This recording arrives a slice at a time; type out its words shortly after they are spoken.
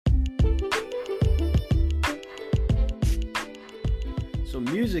So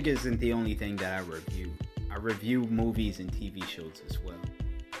music isn't the only thing that I review. I review movies and TV shows as well.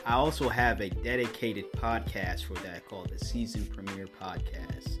 I also have a dedicated podcast for that called the Season Premiere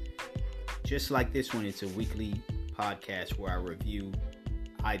Podcast. Just like this one, it's a weekly podcast where I review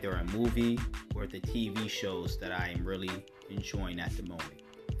either a movie or the TV shows that I am really enjoying at the moment.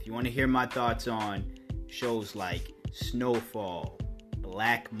 If you want to hear my thoughts on shows like Snowfall,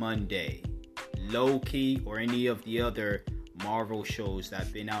 Black Monday, Loki, or any of the other Marvel shows that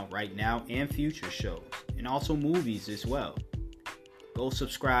have been out right now and future shows, and also movies as well, go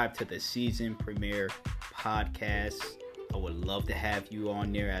subscribe to the Season Premiere Podcast. I would love to have you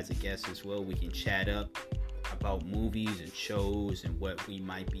on there as a guest as well. We can chat up about movies and shows and what we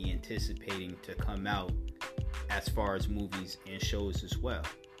might be anticipating to come out as far as movies and shows as well.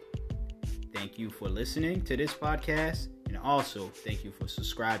 Thank you for listening to this podcast, and also thank you for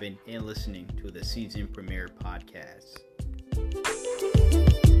subscribing and listening to the Season Premiere Podcast.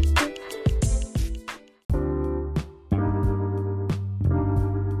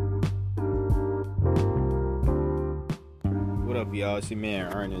 What up, y'all? It's your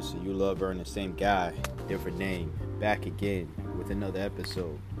man Ernest, and you love Ernest, same guy, different name, back again with another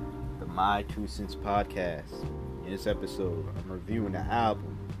episode, the My Two Cents Podcast. In this episode, I'm reviewing the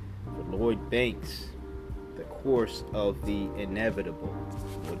album for Lloyd Banks, The Course of the Inevitable.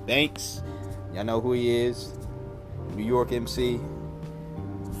 Lloyd Banks, y'all know who he is, New York MC,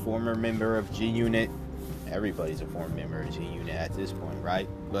 former member of G Unit. Everybody's a former member of G Unit at this point, right?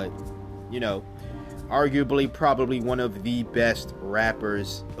 But, arguably probably one of the best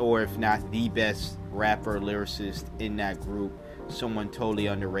rappers, or if not the best rapper lyricist in that group. Someone totally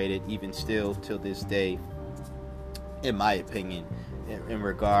underrated, even still till this day, in my opinion, in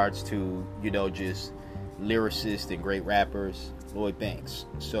regards to, just lyricists and great rappers, Lloyd Banks.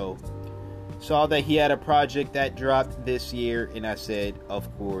 So, saw that he had a project that dropped this year, and I said, of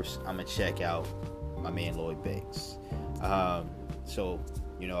course, I'm going to check out my man Lloyd Banks.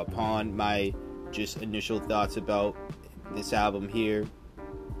 Upon my just initial thoughts about this album here,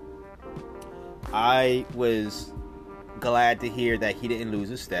 I was glad to hear that he didn't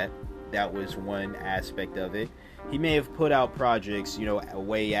lose a step. That was one aspect of it. He may have put out projects,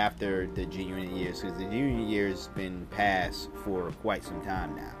 way after the G Unit years, because the G Unit years been past for quite some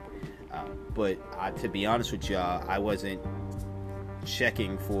time now. But to be honest with y'all, I wasn't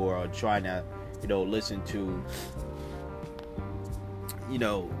checking for or trying to, listen to,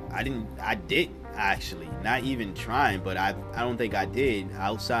 I didn't actually, not even trying, but I don't think I did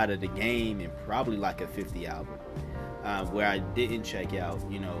outside of the game and probably like a 50 album, where I didn't check out,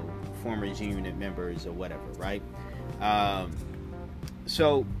 former G Unit members or whatever, right?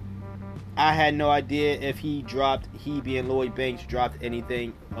 So I had no idea if he being Lloyd Banks dropped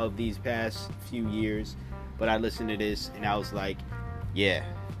anything of these past few years, but I listened to this and I was like, yeah,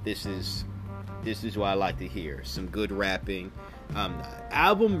 this is what I like to hear. Some good rapping. The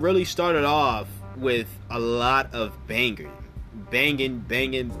album really started off with a lot of banging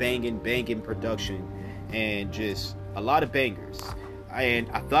production, and just a lot of bangers. And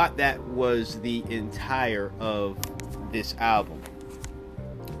I thought that was the entire of this album.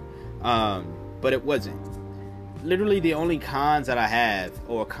 But it wasn't. Literally the only con that I have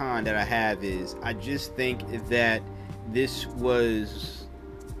is I just think that this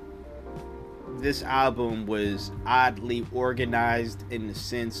album was oddly organized in the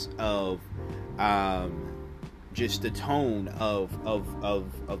sense of just the tone of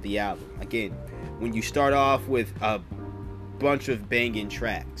the album. Again, when you start off with a bunch of banging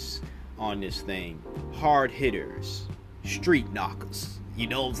tracks on this thing, hard hitters, street knockers,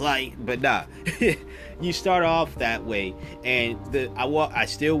 but nah. You start off that way, and I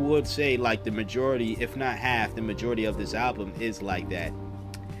still would say like the majority, if not half, the majority of this album is like that.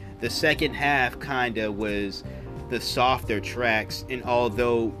 The second half kinda was the softer tracks, and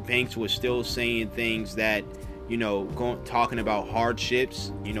although Banks was still saying things that, talking about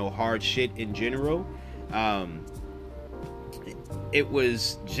hardships, hard shit in general, it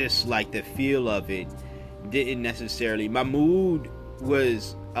was just like the feel of it didn't necessarily, my mood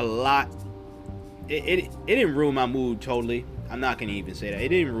was a lot, it didn't ruin my mood totally. I'm not gonna even say that. It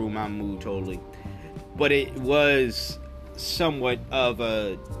didn't ruin my mood totally, but it was somewhat of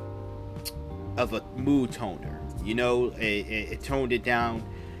a mood toner. It toned it down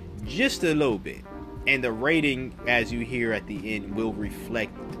just a little bit, and the rating, as you hear at the end, will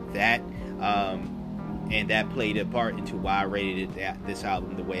reflect that. And that played a part into why I rated this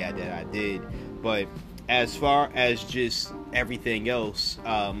album the way I did. But as far as just everything else,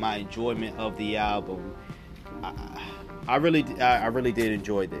 my enjoyment of the album, I really did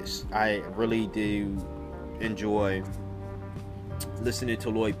enjoy this. I really do enjoy listening to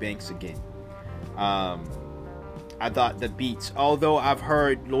Lloyd Banks again. I thought the beats, although I've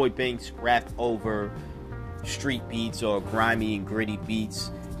heard Lloyd Banks rap over street beats or grimy and gritty beats,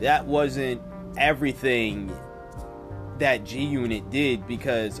 that wasn't everything that G Unit did,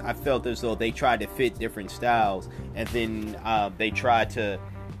 because I felt as though they tried to fit different styles, and then they tried to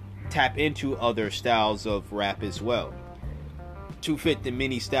tap into other styles of rap as well to fit the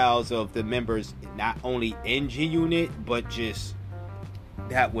many styles of the members, not only in G Unit, but just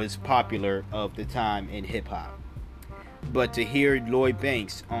that was popular of the time in hip hop. But to hear Lloyd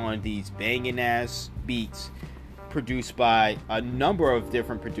Banks on these banging ass beats produced by a number of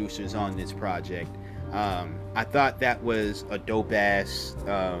different producers on this project, I thought that was a dope ass.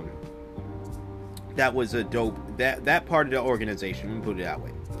 That was a dope. That part of the organization, let me put it that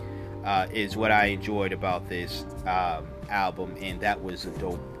way, is what I enjoyed about this album, and that was the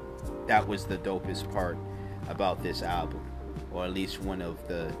dopest part about this album, or at least one of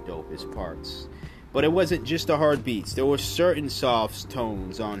the dopest parts. But it wasn't just the hard beats. There were certain soft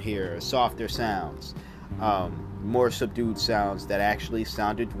tones on here, softer sounds, more subdued sounds that actually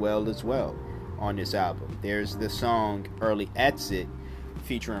sounded well as well on this album. There's the song Early Exit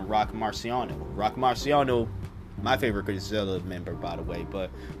featuring Rock Marciano. Rock Marciano, my favorite Griselda member, by the way, but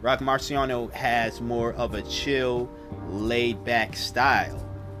Rock Marciano has more of a chill, laid-back style,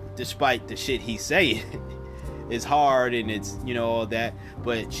 despite the shit he's saying. It's hard and it's, all that,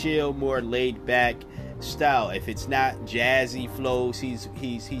 but chill, more laid back style. If it's not jazzy flows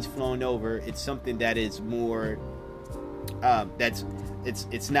he's flown over, it's something that is more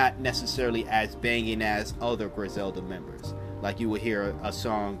it's not necessarily as banging as other Griselda members. Like you would hear a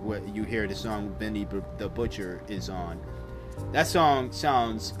song where you hear the song Benny the Butcher is on. That song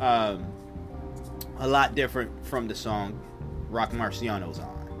sounds a lot different from the song Rock Marciano's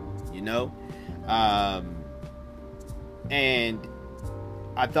on, and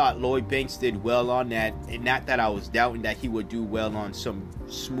I thought Lloyd Banks did well on that, and not that I was doubting that he would do well on some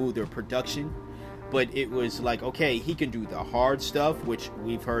smoother production, but it was like, okay, he can do the hard stuff, which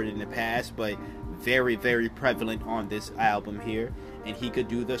we've heard in the past, but very, very prevalent on this album here, and he could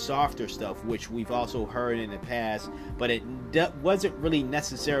do the softer stuff, which we've also heard in the past, but it wasn't really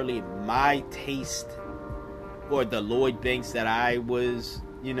necessarily my taste or the Lloyd Banks that I was,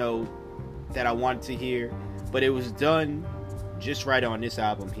 that I wanted to hear. But it was done just right on this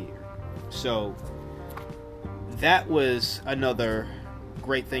album here. So that was another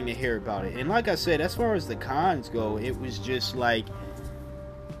great thing to hear about it. And like I said, as far as the cons go, it was just like,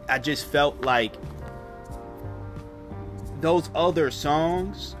 I just felt like those other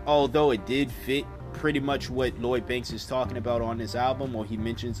songs, although it did fit pretty much what Lloyd Banks is talking about on this album, or he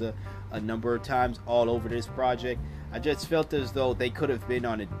mentions a number of times all over this project, I just felt as though they could have been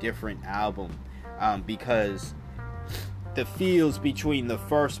on a different album. Because the feels between the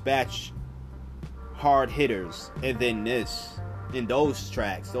first batch hard hitters and then this, in those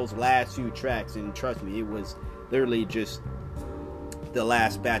tracks, those last few tracks, and trust me, it was literally just the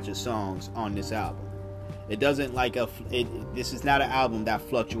last batch of songs on this album. It doesn't this is not an album that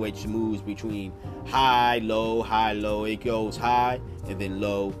fluctuates, moves between high, low, high, low. It goes high and then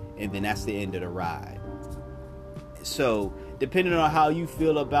low, and then that's the end of the ride. So depending on how you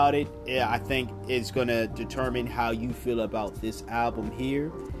feel about it, I think it's going to determine how you feel about this album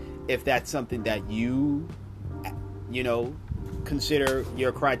here. If that's something that you consider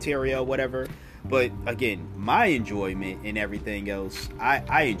your criteria or whatever. But again, my enjoyment and everything else,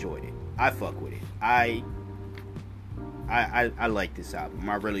 I enjoyed it. I fuck with it. I like this album.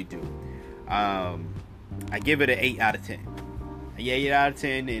 I really do. I give it an 8 out of 10. An 8 out of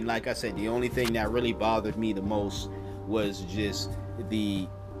 10, and like I said, the only thing that really bothered me the most was just the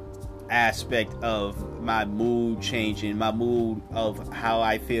aspect of my mood changing, my mood of how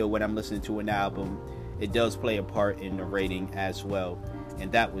I feel when I'm listening to an album. It does play a part in the rating as well,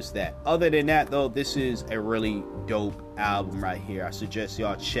 and that was that. Other than that, though, this is a really dope album right here. I suggest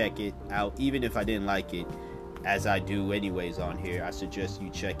y'all check it out, even if I didn't like it, as I do anyways on here. I suggest you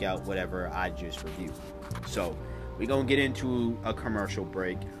check out whatever I just reviewed. So we're gonna get into a commercial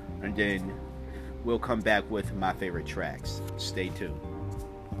break, and then we'll come back with my favorite tracks. Stay tuned.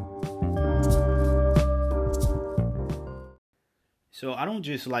 So I don't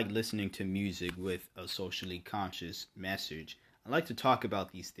just like listening to music with a socially conscious message. I like to talk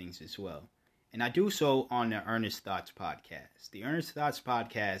about these things as well. And I do so on the Earnest Thoughts podcast. The Earnest Thoughts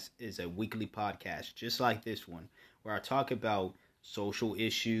podcast is a weekly podcast just like this one, where I talk about social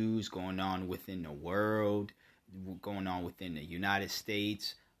issues going on within the world, going on within the United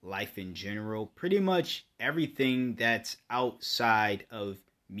States, life in general, pretty much everything that's outside of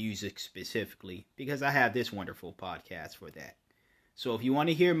music specifically, because I have this wonderful podcast for that. So if you want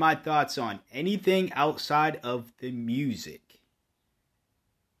to hear my thoughts on anything outside of the music,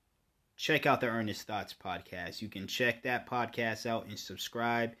 check out the Earnest Thoughts podcast. You can check that podcast out and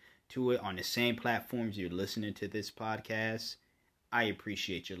subscribe to it on the same platforms you're listening to this podcast. I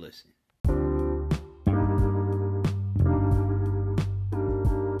appreciate your listening.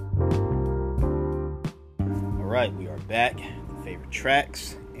 All right, we are back. The favorite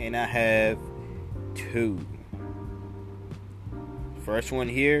tracks, and I have 2. First one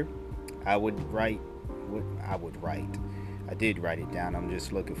here, I did write it down. I'm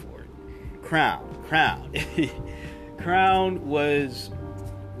just looking for it. Crown. Crown was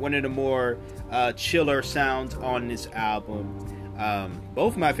one of the more chiller sounds on this album.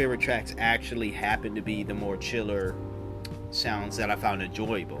 Both of my favorite tracks actually happen to be the more chiller sounds that I found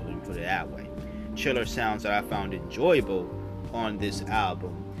enjoyable. Let me put it that way. Chiller sounds that I found enjoyable on this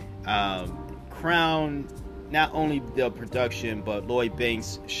album. Crown, not only the production, but Lloyd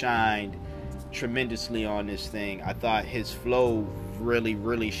Banks shined tremendously on this thing. I thought his flow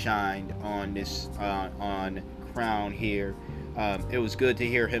really shined on this on Crown here. It was good to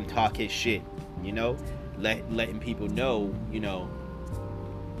hear him talk his shit, letting people know,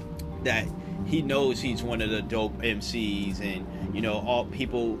 that he knows he's one of the dope MCs, and all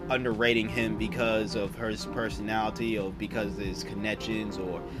people underrating him because of his personality, or because of his connections,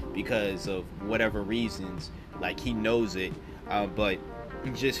 or because of whatever reasons. Like, he knows it, but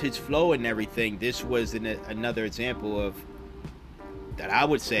just his flow and everything. This was another example of that. I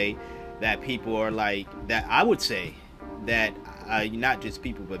would say that people are like that. I would say that not just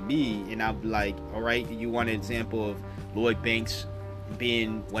people but me, and I'm like, all right, you want an example of Lloyd Banks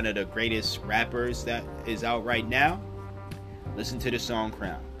being one of the greatest rappers that is out right now? Listen to the song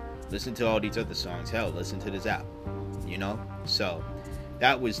Crown. Listen to all these other songs. Hell, listen to this album. So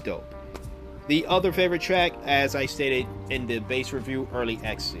that was dope. The other favorite track, as I stated in the bass review, Early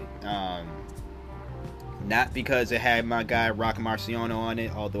Exit. Not because it had my guy Rock Marciano on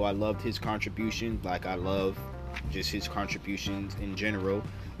it, although I loved his contribution, like I love just his contributions in general.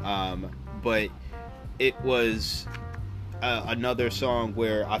 But it was another song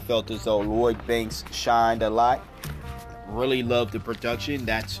where I felt as though Lloyd Banks shined a lot. Really loved the production.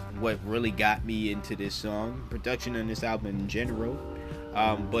 That's what really got me into this song. Production on this album in general.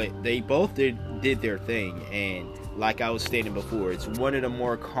 But they both did their thing, and like I was stating before, it's one of the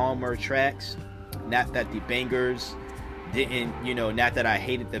more calmer tracks. Not that the bangers didn't, not that I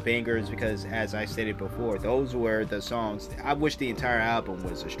hated the bangers, because as I stated before, those were the songs. I wish the entire album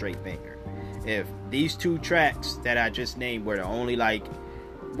was a straight banger. If these 2 tracks that I just named were the only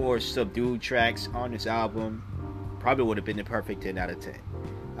more subdued tracks on this album, probably would have been the perfect 10 out of 10.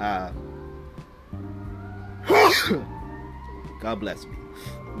 God bless me.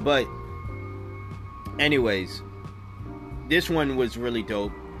 But anyways, this one was really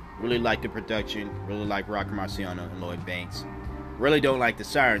dope. Really like the production. Really like Rock Marciano and Lloyd Banks. Really don't like the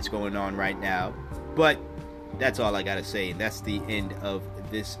sirens going on right now. But that's all I gotta say. And that's the end of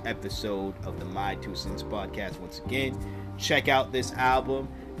this episode of the My 2 Cents podcast. Once again, check out this album.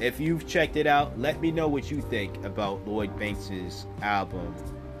 If you've checked it out, let me know what you think about Lloyd Banks'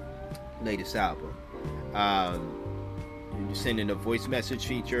 latest album. Send in a voice message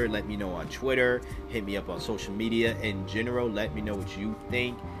feature. Let me know on Twitter. Hit me up on social media in general. Let me know what you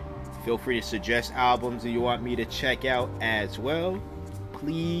think. Feel free to suggest albums that you want me to check out as well.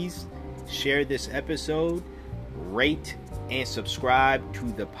 Please share this episode. Rate and subscribe to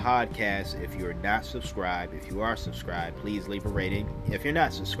the podcast if you're not subscribed. If you are subscribed, please leave a rating. If you're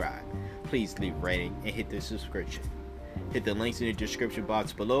not subscribed, please leave a rating and hit the subscription. Hit the links in the description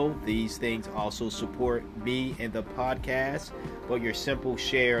box below. These things also support me and the podcast. But your simple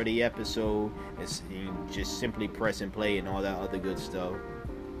share of the episode is just simply press and play and all that other good stuff.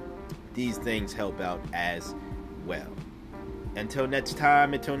 These things help out as well. Until next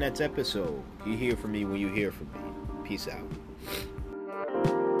time, until next episode, you hear from me when you hear from me. Peace out.